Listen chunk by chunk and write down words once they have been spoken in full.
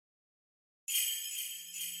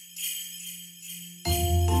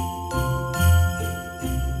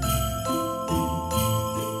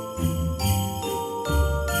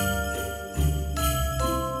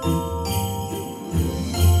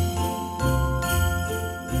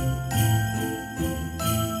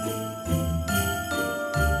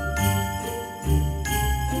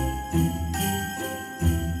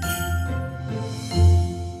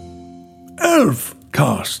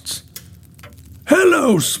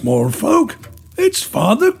Hello, small folk. It's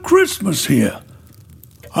Father Christmas here.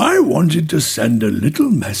 I wanted to send a little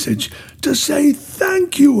message to say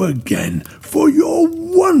thank you again for your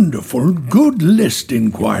wonderful good list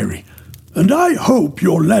inquiry, and I hope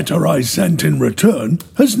your letter I sent in return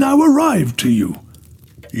has now arrived to you.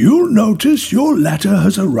 You'll notice your letter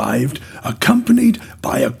has arrived accompanied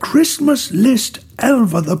by a Christmas list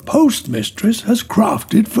Elva the postmistress has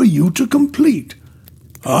crafted for you to complete.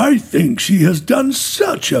 I think she has done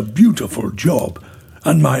such a beautiful job,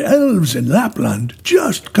 and my elves in Lapland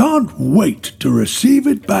just can't wait to receive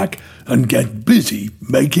it back and get busy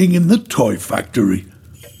making in the toy factory.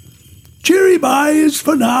 Cheery byes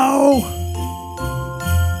for now.